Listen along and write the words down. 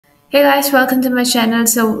Hey guys, welcome to my channel.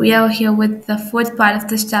 So we are here with the fourth part of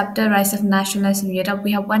this chapter, Rise of Nationalism in Europe.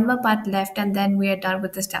 We have one more part left and then we are done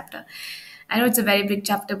with this chapter. I know it's a very big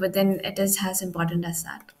chapter, but then it is as important as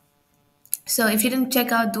that. So if you didn't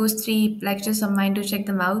check out those three lectures of mine, do check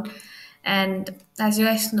them out. And as you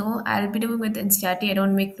guys know, I'll be doing with NCERT. I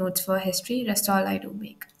don't make notes for history. Rest all I do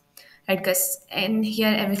make. Right? Because in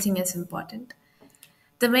here everything is important.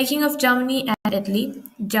 The making of Germany and Italy.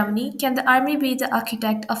 Germany, can the army be the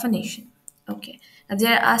architect of a nation? Okay. Now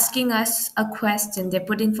they're asking us a question. They're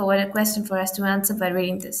putting forward a question for us to answer by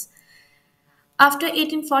reading this. After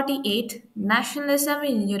 1848, nationalism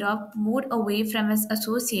in Europe moved away from its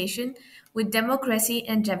association with democracy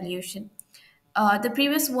and revolution. The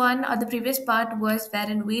previous one or the previous part was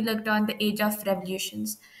wherein we looked on the age of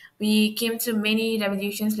revolutions. We came through many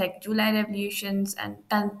revolutions like July revolutions and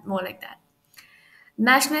ton more like that.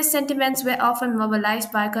 Nationalist sentiments were often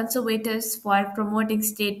mobilized by conservatives for promoting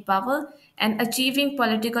state power and achieving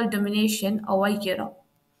political domination over Europe.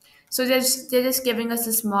 So they're just giving us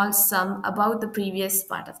a small sum about the previous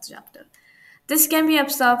part of the chapter. This can be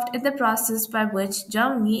observed in the process by which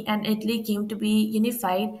Germany and Italy came to be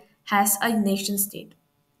unified as a nation state.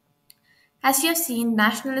 As you have seen,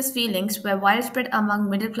 nationalist feelings were widespread among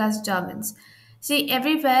middle class Germans. See,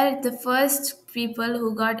 everywhere the first people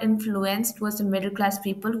who got influenced was the middle class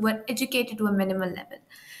people who were educated to a minimal level.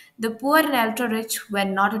 The poor and ultra rich were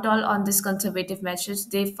not at all on this conservative measures.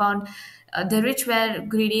 They found the rich were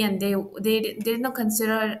greedy and they did not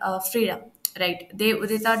consider freedom. Right? They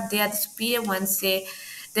thought they are the superior ones. They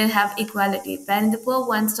have equality. When the poor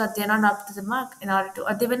ones thought they're not up to the mark in order to,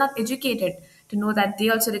 or they were not educated to know that they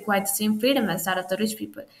also required the same freedom as that of the rich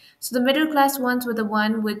people. So the middle class ones were the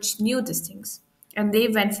one which knew these things, and they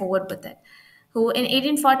went forward with it. Who in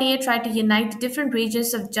 1848 tried to unite the different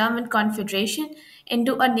regions of German Confederation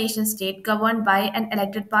into a nation state governed by an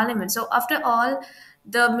elected parliament. So after all,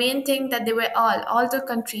 the main thing that they were all the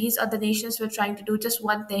countries or the nations were trying to do just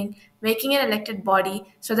one thing, making an elected body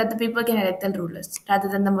so that the people can elect the rulers rather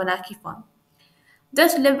than the monarchy form.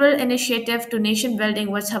 This liberal initiative to nation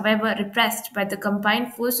building was, however, repressed by the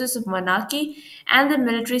combined forces of monarchy and the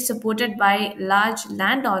military supported by large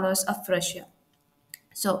landowners of Prussia.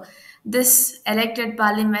 So this elected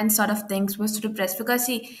parliament sort of things was repressed because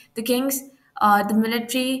see the kings, the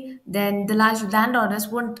military, then the large landowners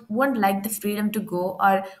wouldn't like the freedom to go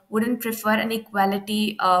or wouldn't prefer an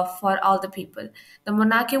equality for all the people. The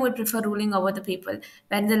monarchy would prefer ruling over the people,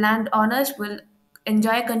 when the landowners will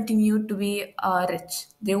enjoy continue to be rich.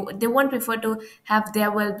 They won't prefer to have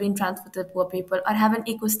their wealth being transferred to the poor people or have an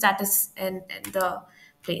equal status in the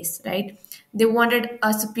place, right? They wanted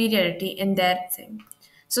a superiority in their thing.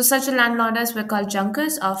 So such landowners were called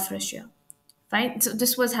Junkers of Prussia. Fine. So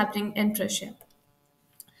this was happening in Prussia.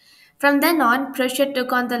 From then on, Prussia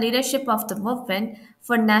took on the leadership of the movement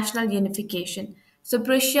for national unification. So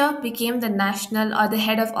Prussia became the national or the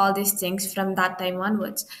head of all these things from that time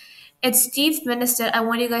onwards. Its chief minister, I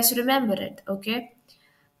want you guys to remember it, okay?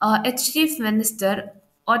 Its chief minister,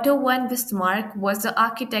 Otto von Bismarck, was the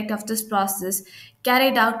architect of this process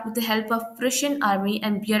carried out with the help of Prussian army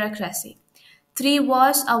and bureaucracy. Three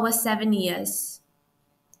wars over 7 years.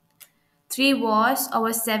 3 wars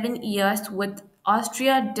over 7 years with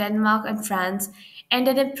Austria, Denmark, and France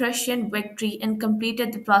ended in Prussian victory and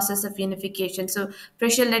completed the process of unification. So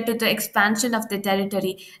Prussia led to the expansion of the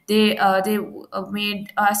territory. They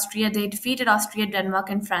made Austria. They defeated Austria, Denmark,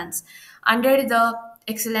 and France under the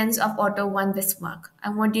excellence of Otto von Bismarck. I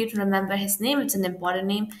want you to remember his name. It's an important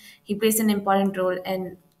name. He plays an important role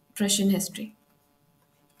in Prussian history.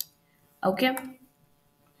 Okay.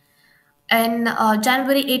 In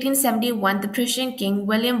January 1871, the Prussian king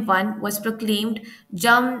William I was proclaimed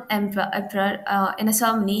German emperor in a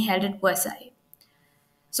ceremony held at Versailles.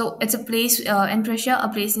 So it's a place in Prussia, a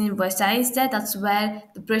place in Versailles. That's where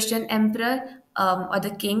the Prussian emperor or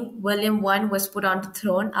the king William I was put on the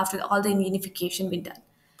throne after all the unification been done.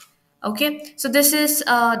 Okay, so this is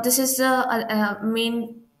a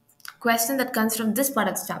main question that comes from this part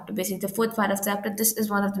of the chapter. Basically, the fourth part of the chapter. This is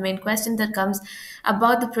one of the main questions that comes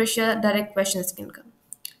about the pressure. Direct questions can come.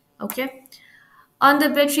 Okay. On the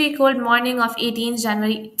bittery cold morning of 18th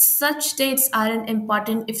January, such dates aren't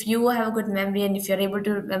important if you have a good memory and if you're able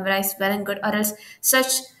to memorize well and good, or else such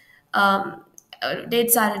um,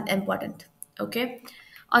 dates aren't important. Okay.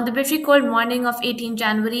 On the bittery cold morning of 18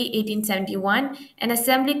 January 1871, an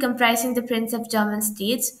assembly comprising the Prince of German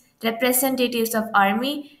states, representatives of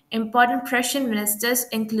army, important Prussian ministers,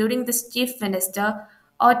 including the chief minister,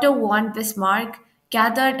 Otto von Bismarck,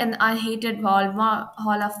 gathered in the unheated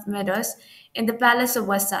hall of mirrors in the Palace of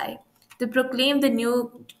Versailles. They proclaimed the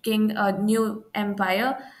new king, new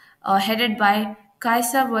empire, headed by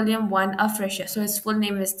Kaiser William I of Russia. So his full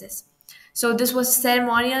name is this. So this was a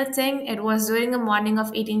ceremonial thing. It was during the morning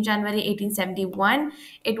of 18 January 1871.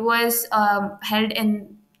 It was held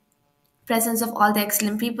in presence of all the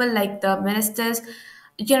excellent people like the ministers.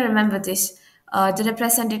 You can remember this. The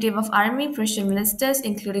representative of army, Prussian ministers,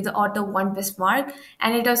 including the Otto von Bismarck,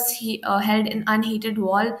 and it was held in unheated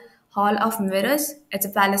hall of mirrors. It's a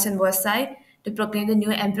palace in Versailles to proclaim the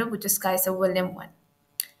new emperor, which is Kaiser William I.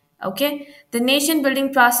 Okay, the nation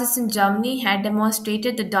building process in Germany had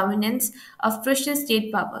demonstrated the dominance of Prussian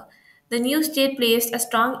state power. The new state placed a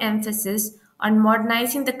strong emphasis on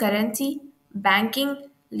modernizing the currency, banking,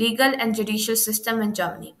 legal, and judicial system in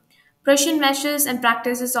Germany. Prussian measures and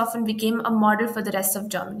practices often became a model for the rest of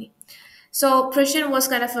Germany. So Prussian was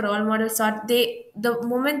kind of a role model. So the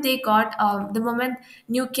moment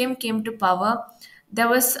New Kim came to power, there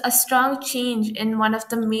was a strong change in one of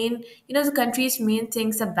the main, the country's main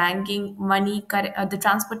things: the banking, money, the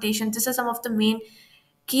transportation. These are some of the main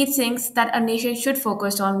key things that a nation should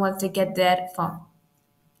focus on once they get their form.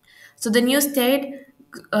 So the new state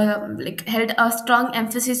held a strong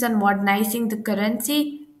emphasis on modernizing the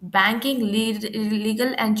currency, banking,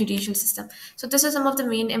 legal, and judicial system. So this are some of the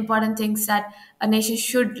main important things that a nation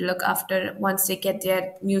should look after once they get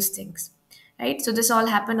their new things, right? So this all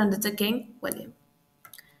happened under the King William.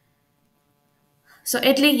 So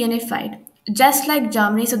Italy unified, just like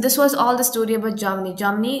Germany. So this was all the story about Germany.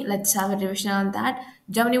 Germany, let's have a revision on that.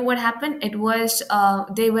 Germany, what happened? It was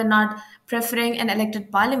they were not preferring an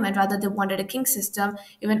elected parliament, rather they wanted a king system.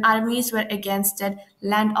 Even armies were against it.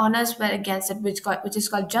 Landowners were against it, which is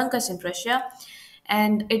called Junkers in Prussia.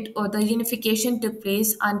 And the unification took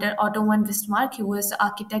place under Otto von Bismarck. He was the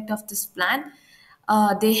architect of this plan.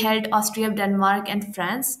 They held Austria, Denmark, and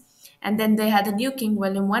France. And then they had the new King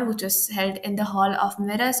William I, which was held in the Hall of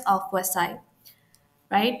Mirrors of Versailles,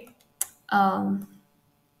 right? Um,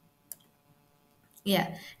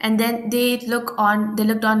 yeah, and then they looked on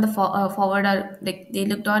the forward, like they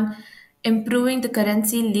looked on improving the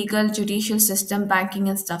currency, legal, judicial system, banking,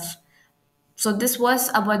 and stuff. So this was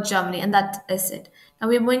about Germany, and that is it. Now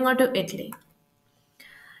we're moving on to Italy.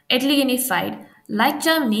 Italy unified. Like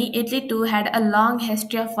Germany, Italy too had a long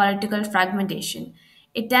history of political fragmentation.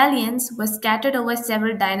 Italians were scattered over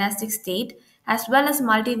several dynastic states as well as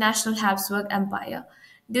multinational Habsburg Empire.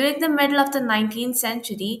 During the middle of the 19th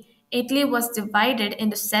century, Italy was divided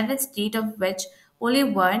into seven states, of which only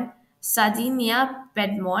one, Sardinia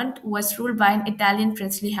Piedmont, was ruled by an Italian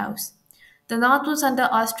princely house. The north was under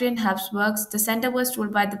Austrian Habsburgs, the center was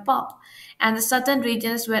ruled by the Pope, and the southern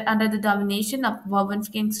regions were under the domination of Bourbon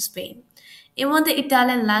kings of Spain. Even the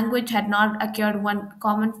Italian language had not acquired one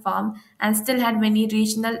common form and still had many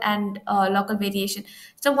regional and local variation.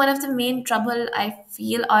 So one of the main trouble I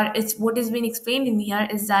feel, or it's what is being explained in here,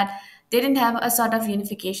 is that they didn't have a sort of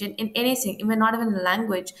unification in anything, even not even the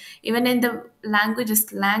language. Even in the language, the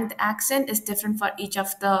slang, the accent is different for each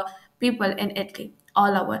of the people in Italy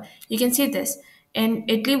all over. You can see this. In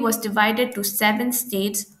Italy was divided to seven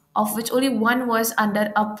states, of which only one was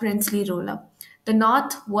under a princely ruler. The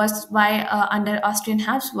north was under Austrian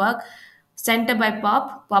Habsburg, center by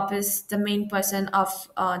Pope. Pope is the main person of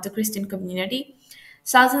the Christian community.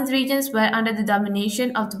 Southern regions were under the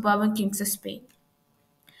domination of the Bourbon kings of Spain.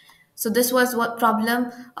 So this was what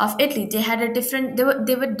problem of Italy. They had a different.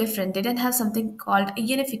 They were different. They didn't have something called a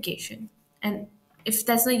unification. And if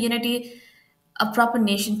there's no unity, a proper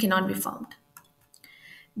nation cannot be formed.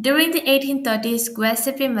 During the 1830s,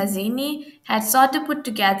 Giuseppe Mazzini had sought to put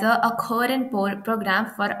together a coherent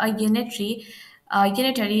program for a unitary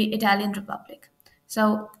Italian republic.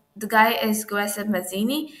 So the guy is Giuseppe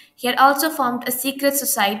Mazzini. He had also formed a secret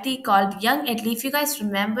society called Young Italy. If you guys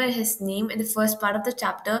remember his name in the first part of the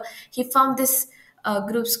chapter, he formed this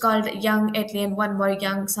groups called Young Italy and one more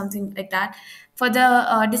Young, something like that, for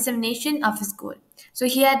the dissemination of his goal. So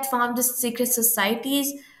he had formed the secret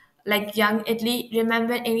societies like Young Italy.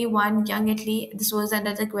 Remember anyone, Young Italy? This was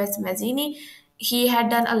under the Quest Mazzini. He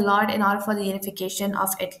had done a lot in order for the unification of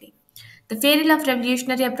Italy. The failure of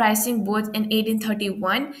revolutionary uprising both in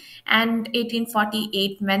 1831 and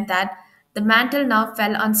 1848 meant that the mantle now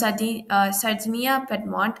fell on Sardinia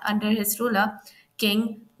Piedmont under his ruler,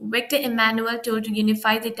 King Victor Emmanuel, told to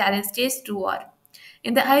unify the Italian states through war.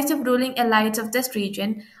 In the eyes of ruling elites of this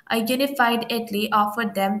region, a unified Italy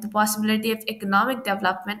offered them the possibility of economic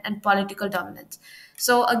development and political dominance.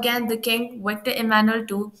 So again, the king Victor Emmanuel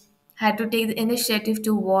II had to take the initiative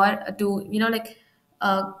to war to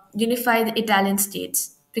unify the Italian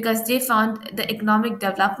states because they found the economic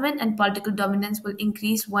development and political dominance will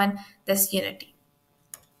increase when there's unity.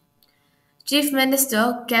 Chief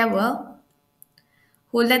Minister Cavour,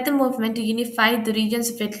 who led the movement to unify the regions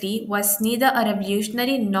of Italy, was neither a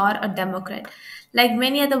revolutionary nor a democrat. Like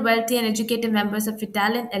many other wealthy and educated members of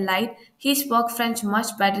Italian elite, he spoke French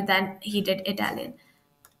much better than he did Italian.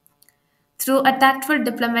 Through a tactful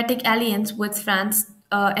diplomatic alliance with France,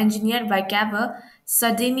 engineered by Cavour,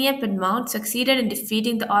 Sardinia Piedmont succeeded in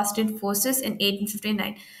defeating the Austrian forces in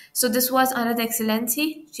 1859. So this was under the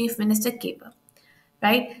Excellency Chief Minister Cavour,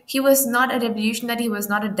 right? He was not a revolutionary, he was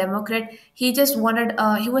not a democrat. He just wanted,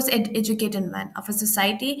 he was an educated man of a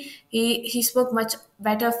society. He spoke much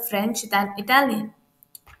better French than Italian,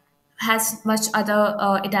 has much other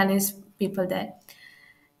Italian people there.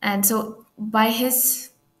 And so, by his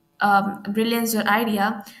brilliance or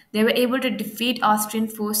idea, they were able to defeat Austrian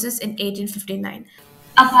forces in 1859.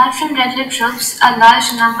 Apart from regular troops, a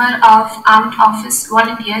large number of armed office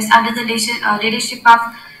volunteers under the leadership of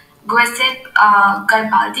Giuseppe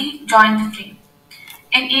Garibaldi joined the fray.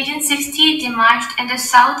 In 1860, they marched into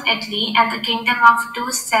South Italy and the kingdom of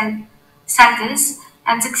Two Saldas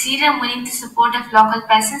and succeeded in winning the support of local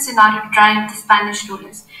peasants in order to drive the Spanish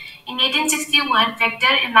rulers. In 1861,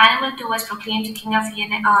 Victor Emmanuel II was proclaimed king of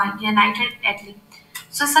United Italy.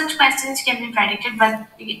 So such questions can be predicted, but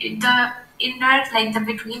the inner, like the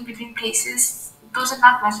between places, those are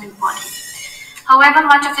not much important. However,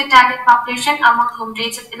 much of the Italian population, among whom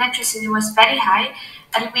rates of electricity was very high,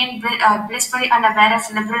 remained blissfully unaware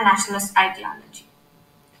of liberal nationalist ideology.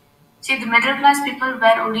 See, the middle class people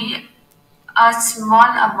were only a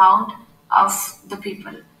small amount of the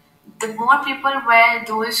people. The more people were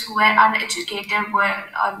those who were uneducated, were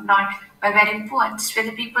not were very poor. These were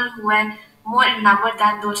the people who were more in number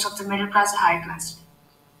than those of the middle class or high class.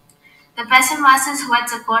 The peasant masses who had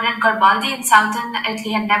supported Garibaldi in southern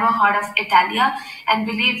Italy had never heard of Italia and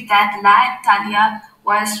believed that La Italia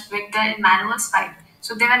was Victor Emmanuel's wife.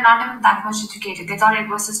 So they were not even that much educated. They thought it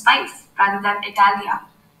was his wife rather than Italia,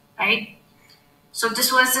 right? So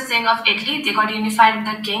this was the thing of Italy. They got unified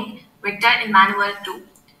under King Victor Emmanuel II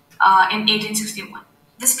in 1861.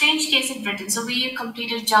 The strange case in Britain. So we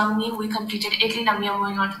completed Germany, we completed Italy, now we are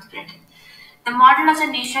moving on to Britain. The model of the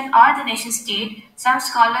nation or the nation state, some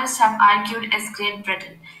scholars have argued, is Great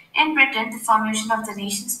Britain. In Britain, the formation of the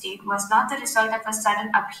nation state was not the result of a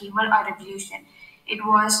sudden upheaval or revolution. It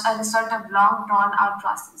was a result of long drawn out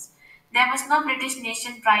process. There was no British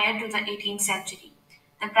nation prior to the 18th century.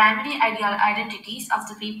 The primary ideal identities of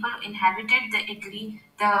the people who inhabited the Italy,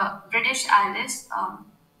 the British Isles,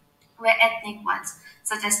 were ethnic ones,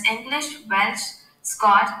 such as English, Welsh,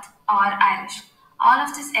 Scots, or Irish. All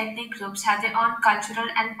of these ethnic groups had their own cultural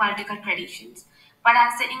and political traditions. But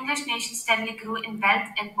as the English nation steadily grew in wealth,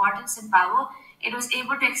 importance, and power, it was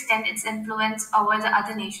able to extend its influence over the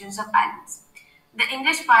other nations of islands. The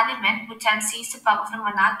English Parliament, which had seized the power from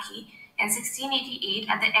monarchy in 1688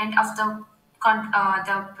 at the end of the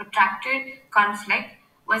protracted conflict,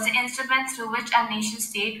 was the instrument through which a nation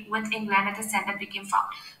state with England at the center became found.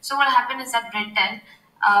 So what happened is that Britain,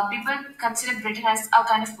 people consider Britain as a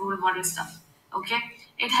kind of role model stuff. Okay,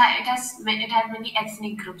 it had many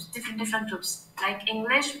ethnic groups, different groups like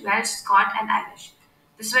English, Welsh, Scot, and Irish.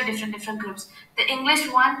 These were different groups. The English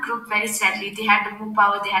one grew very steadily. They had more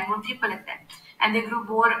power. They had more people in them, and they grew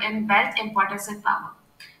more in wealth, importance, and power.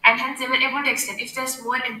 And hence they were able to extend. If there's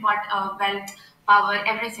more wealth, power,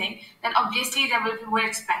 everything, then obviously there will be more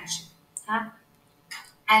expansion. Huh?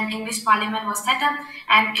 And English Parliament was set up,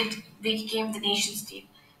 and it became the nation state.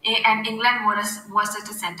 And England was at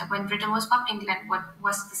the center. When Britain was formed, England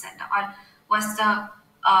was the center or was the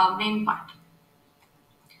main part.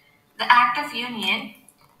 The Act of Union,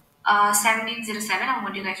 1707. I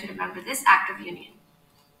want you guys to remember this Act of Union.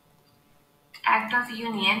 Act of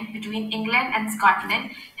Union between England and Scotland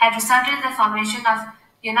had resulted in the formation of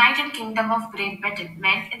United Kingdom of Great Britain,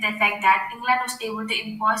 meant in the effect that England was able to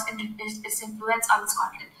impose its influence on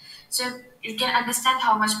Scotland. So you can understand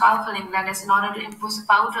how much powerful England is in order to impose a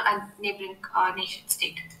power to a neighboring nation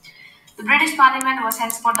state. The British Parliament was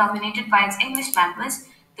henceforth dominated by its English members.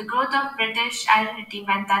 The growth of British identity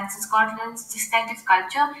meant that Scotland's distinctive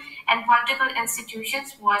culture and political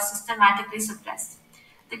institutions were systematically suppressed.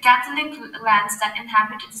 The Catholic lands that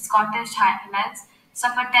inhabited the Scottish Highlands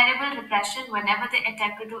suffered terrible repression whenever they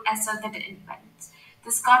attempted to assert their independence.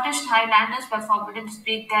 The Scottish Highlanders were forbidden to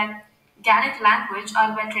speak their Gaelic language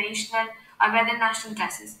or wear their national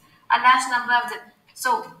dresses. A large number of the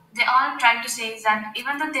so they all trying to say is that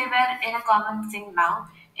even though they were in a common thing now,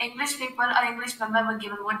 English people or English members were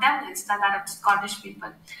given more privileges than that of Scottish people.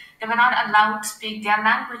 They were not allowed to speak their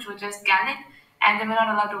language, which is Gaelic, and they were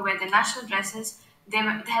not allowed to wear their national dresses. They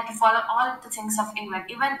had to follow all the things of England.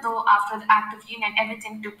 Even though after the Act of Union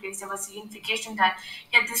everything took place, there was unification done.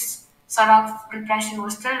 Yet this sort of repression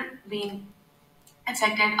was still being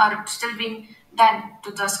affected or still being done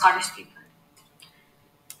to the Scottish people.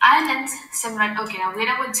 Ireland's similar. Okay, now we're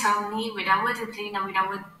done with Germany, we're done with Italy, now we're done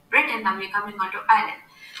with Britain, now we're coming on to Ireland.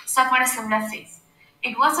 Suffered a similar phase.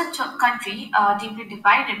 It was a country deeply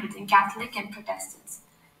divided between Catholic and Protestants.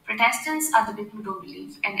 Protestants are the people who don't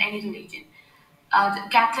believe in any religion. The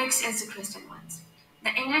Catholics is the Christian ones.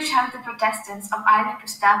 The English helped the Protestants of Ireland to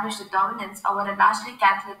establish the dominance over a largely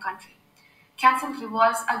Catholic country. Catholic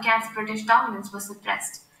revolts against British dominance were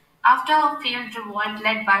suppressed. After a failed revolt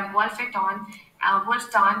led by Wolfton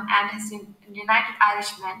and his United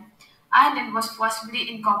Irishmen, Ireland was forcibly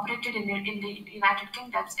incorporated in the United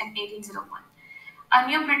Kingdoms in 1801. A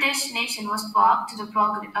new British nation was formed to the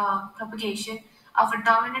propagation of a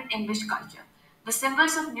dominant English culture. The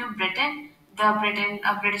symbols of New Britain,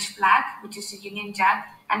 the British flag, which is the Union Jack,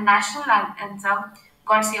 and national anthem,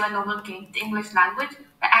 God Save Our Noble King, the English language,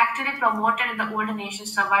 were actively promoted in the older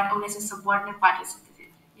nations survived only as a subordinate parties of the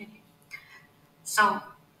Union. So,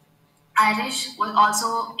 Irish was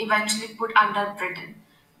also eventually put under Britain.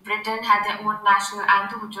 Britain had their own national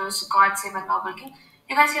anthem, which was God Save Our Noble King.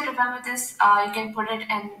 You guys can remember this. You can put it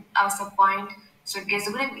in as a point, so it gives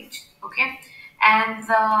a good image. Okay, and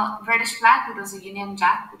the British flag, which was a Union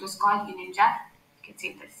Jack, which was called Union Jack. You can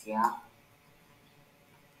see this here.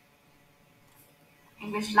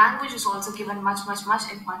 English language is also given much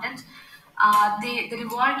importance. The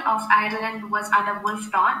revolt of Ireland was under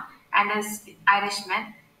Wolfton and his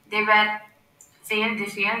Irishmen. They were they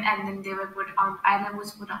failed, and then they were put on. Ireland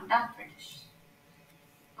was put under British.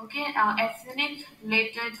 Okay, ethnic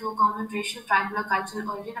related to common racial, tribal, or cultural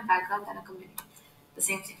origin, a background, and a community. The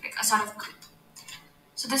same thing, like a sort of group.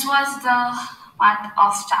 So this was the part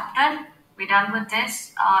of chapter. We're done with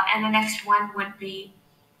this, and the next one would be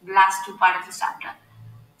the last two part of the chapter.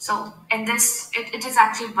 So in this, it is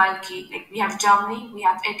actually bulky. Like we have Germany, we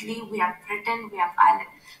have Italy, we have Britain, we have Ireland.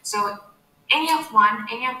 So any of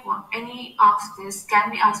this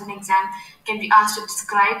can be asked in exam. Can be asked to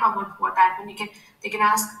describe about what happened. They can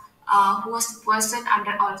ask who was the person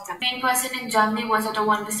under all of them. The main person in Germany was Otto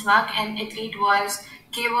von Bismarck, and Italy it was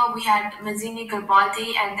Cavour. We had Mazzini,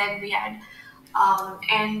 Garibaldi, and then we had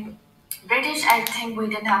in British. I think we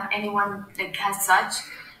didn't have anyone like as such.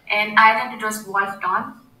 In Ireland, it was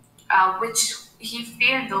Wolfton, which he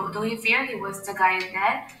failed though. Though he failed, he was the guy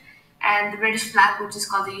there. And the British flag, which is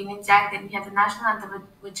called the Union Jack. Then we have the national anthem,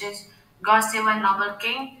 which is God Save Our Noble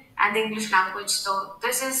King, and the English language. So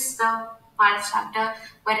this is the part of chapter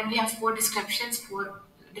wherein we have four descriptions for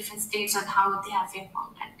different states on how they have been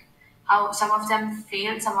formed and how some of them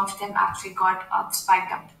failed, some of them actually got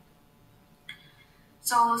spiked out.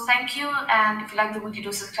 So thank you, and if you like the video,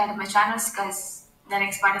 do subscribe to my channels because the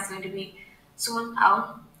next part is going to be soon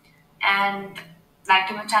out. And like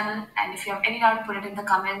to my channel, and if you have any doubt, put it in the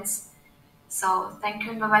comments. So thank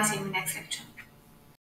you and bye bye. See you in the next lecture.